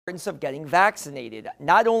Importance of getting vaccinated,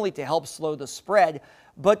 not only to help slow the spread,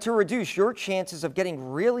 but to reduce your chances of getting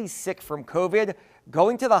really sick from COVID,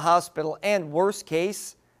 going to the hospital, and worst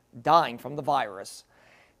case, dying from the virus.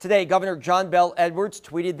 Today, Governor John Bel Edwards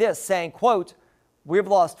tweeted this, saying, quote, "We've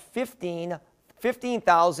lost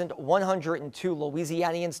 15,102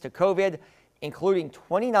 Louisianians to COVID, including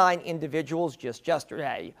 29 individuals just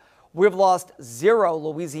yesterday. We've lost 0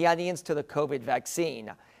 Louisianians to the COVID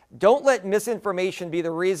vaccine. Don't let misinformation be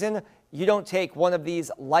the reason you don't take one of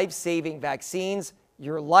these life-saving vaccines.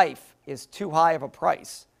 Your life is too high of a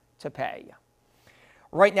price to pay."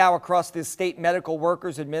 Right now, across this state, medical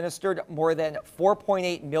workers administered more than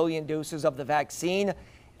 4.8 million doses of the vaccine,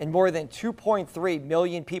 and more than 2.3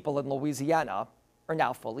 million people in Louisiana are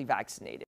now fully vaccinated.